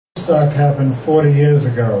Woodstock happened 40 years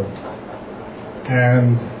ago,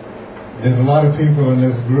 and there's a lot of people in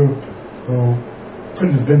this group who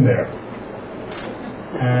couldn't have been there.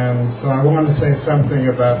 And so I wanted to say something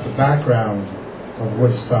about the background of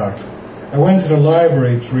Woodstock. I went to the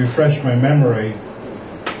library to refresh my memory,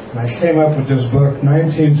 and I came up with this book,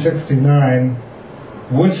 1969,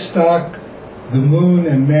 Woodstock, the Moon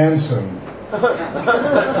and Manson.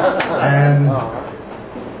 And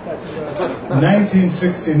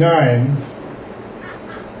 1969,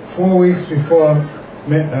 4 weeks before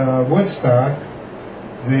Woodstock,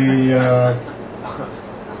 the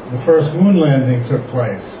first moon landing took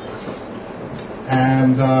place.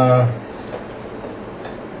 And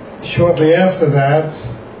shortly after that,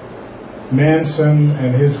 Manson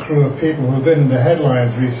and his crew of people who have been in the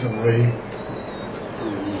headlines recently,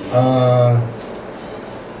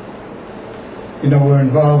 were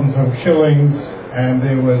involved in some killings, and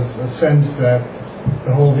there was a sense that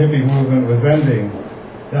the whole hippie movement was ending.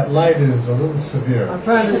 That light is a little severe. I'm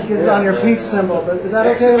trying to get it on your peace symbol, but is that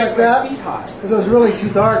okay like that? Because it was really too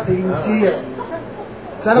dark to even see it.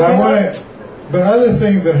 Is that okay? But other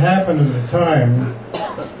things that happened at the time,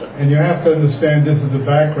 and you have to understand this is the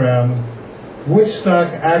background,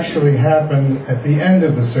 Woodstock actually happened at the end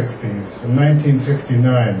of the 60s, in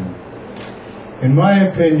 1969. In my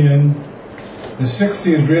opinion, the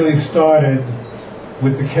 60s really started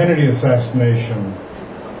with the Kennedy assassination,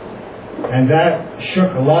 and that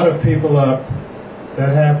shook a lot of people up.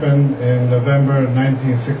 That happened in November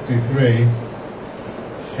 1963,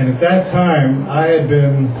 and at that time I had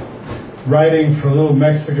been writing for a little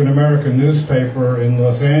Mexican-American newspaper in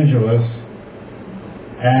Los Angeles,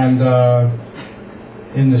 and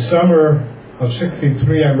in the summer of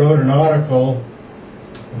 '63 I wrote an article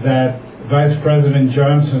that Vice President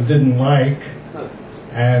Johnson didn't like,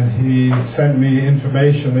 and he sent me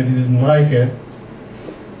information that he didn't like it.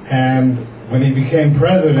 And when he became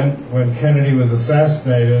president, when Kennedy was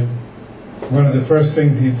assassinated, one of the first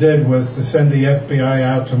things he did was to send the FBI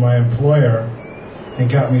out to my employer and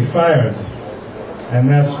got me fired. And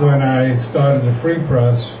that's when I started the Free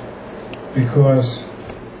Press, because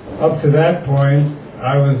up to that point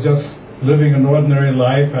I was just living an ordinary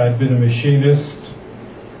life. I'd been a machinist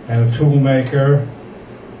and a tool maker,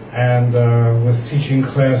 and was teaching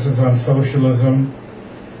classes on socialism,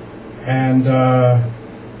 and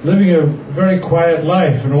living a very quiet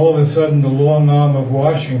life. And all of a sudden the long arm of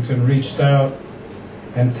Washington reached out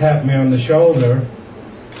and tapped me on the shoulder,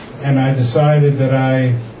 and I decided that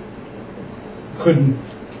I couldn't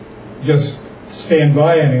just stand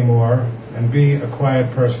by anymore and be a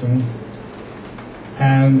quiet person.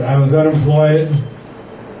 And I was unemployed.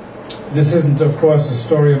 This isn't, of course, a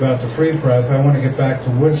story about the Free Press. I want to get back to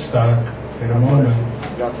Woodstock in a moment.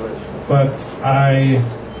 But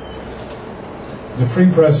the Free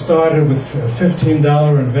Press started with a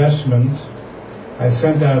 $15 investment. I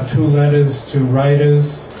sent out 2 letters to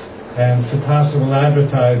writers and to possible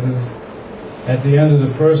advertisers. At the end of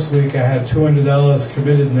the first week, I had $200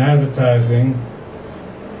 committed in advertising,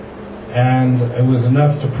 and it was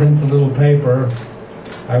enough to print a little paper.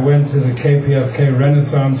 I went to the KPFK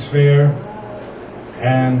Renaissance Fair,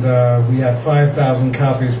 and we had 5,000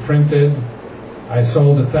 copies printed. I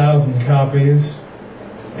sold 1,000 copies,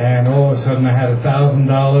 and all of a sudden I had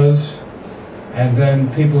 $1,000, and then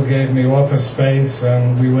people gave me office space,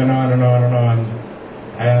 and we went on and on and on.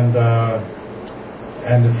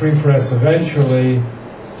 And the Free Press eventually,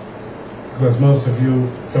 because most of you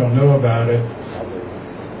don't know about it,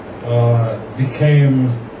 became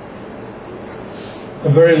a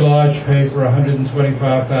very large paper,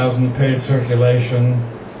 125,000 paid circulation.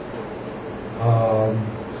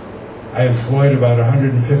 I employed about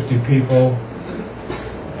 150 people.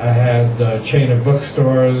 I had a chain of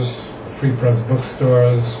bookstores, Free Press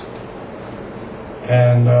bookstores,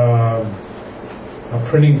 and a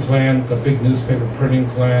printing plant, a big newspaper printing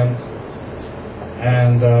plant.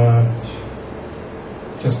 And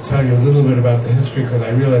just tell you a little bit about the history, because I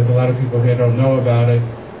realize a lot of people here don't know about it.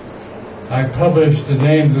 I published the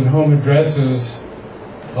names and home addresses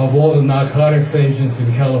of all the narcotics agents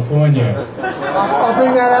in California. I'll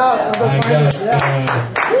bring that out.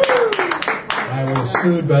 I was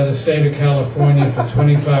sued by the state of California for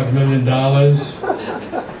 $25 million,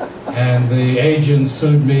 and the agents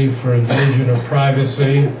sued me for invasion of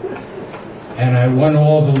privacy, and I won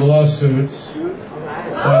all the lawsuits,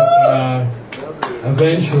 but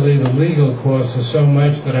eventually the legal costs were so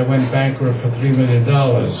much that I went bankrupt for $3 million.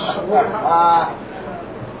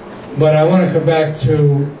 But I want to come back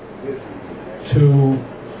to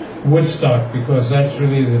Woodstock, because that's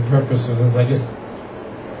really the purpose of this. I just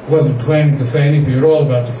wasn't planning to say anything at all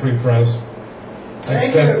about the Free Press.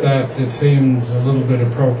 except that it seemed a little bit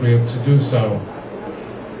appropriate to do so.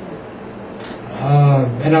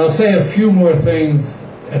 And I'll say a few more things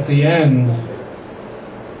at the end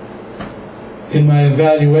in my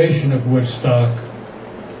evaluation of Woodstock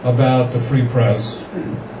about the Free Press.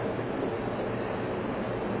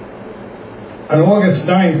 On August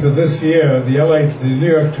 9th of this year, the New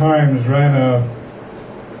York Times ran a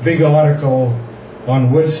big article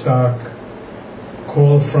on Woodstock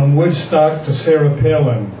called "From Woodstock to Sarah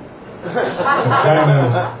Palin."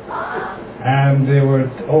 And there were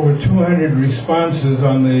over 200 responses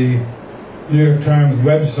on the New York Times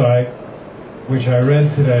website, which I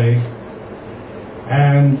read today,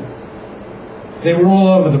 and they were all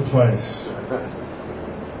over the place.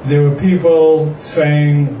 There were people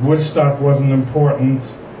saying Woodstock wasn't important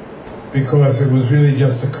because it was really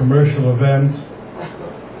just a commercial event.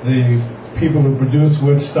 The people who produced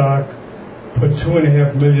Woodstock put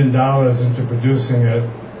 $2.5 million into producing it.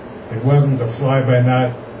 It wasn't a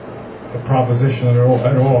fly-by-night proposition at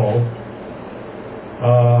all.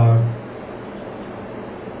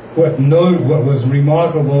 What was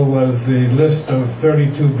remarkable was the list of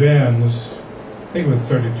 32 bands. I think it was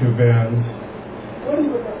 32 bands.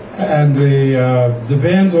 And the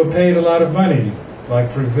bands were paid a lot of money. Like,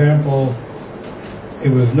 for example,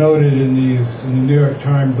 it was noted in the New York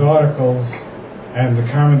Times articles and the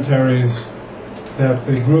commentaries that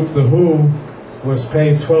the group The Who was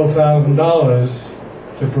paid $12,000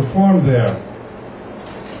 to perform there.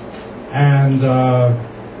 And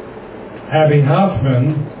Abby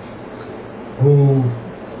Hoffman, who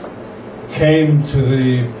came to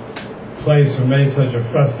the place and made such a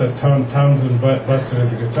fuss that Townsend busted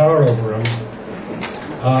his guitar over him,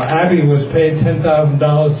 Abby was paid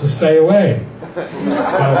 $10,000 to stay away. But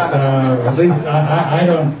at least I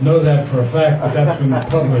don't know that for a fact, but that's been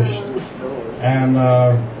published. And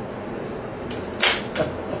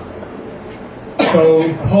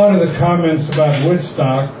so part of the comments about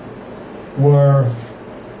Woodstock were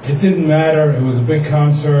it didn't matter, it was a big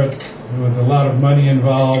concert, there was a lot of money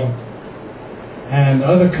involved. And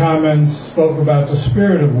other comments spoke about the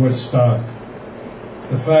spirit of Woodstock,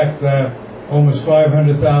 the fact that almost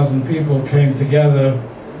 500,000 people came together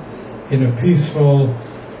in a peaceful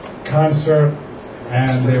concert,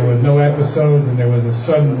 and there were no episodes, and there was a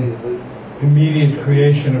sudden, immediate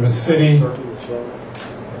creation of a city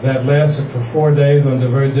that lasted for 4 days under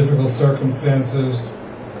very difficult circumstances.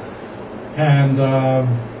 And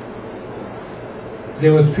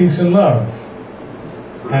there was peace and love.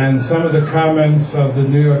 And some of the comments of the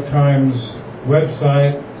New York Times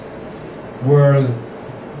website were, a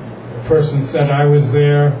person said, I was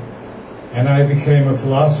there and I became a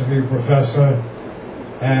philosophy professor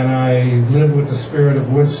and I lived with the spirit of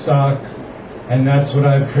Woodstock, and that's what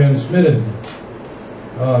I've transmitted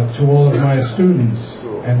to all of my students.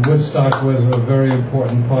 And Woodstock was a very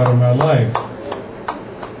important part of my life.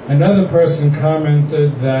 Another person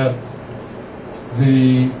commented that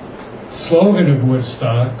the slogan of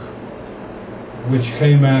Woodstock, which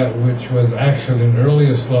was actually an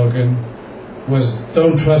earlier slogan, was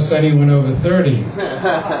 "Don't trust anyone over 30."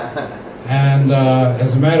 And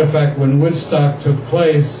as a matter of fact, when Woodstock took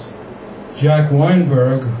place, Jack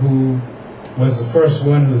Weinberg, who was the first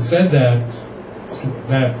one who said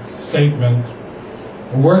that statement,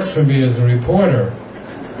 works for me as a reporter.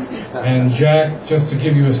 And Jack, just to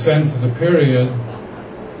give you a sense of the period,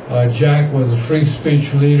 Jack was a free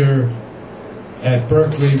speech leader at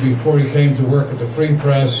Berkeley before he came to work at the Free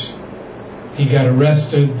Press. He got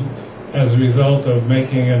arrested as a result of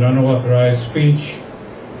making an unauthorized speech,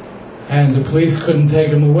 and the police couldn't take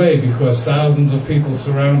him away because thousands of people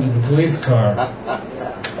surrounded the police car,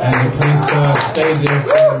 and the police car stayed there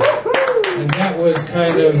and that was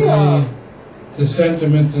kind of the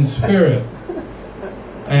sentiment and spirit.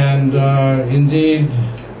 And indeed,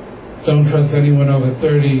 don't trust anyone over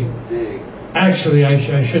 30. Actually, I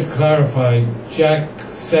should clarify, Jack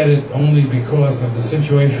said it only because of the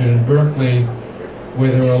situation in Berkeley,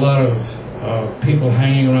 where there were a lot of people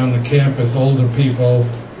hanging around the campus, older people,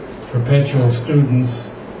 perpetual students,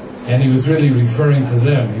 and he was really referring to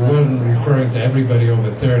them. He wasn't referring to everybody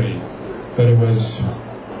over 30, but it was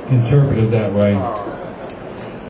interpreted that way.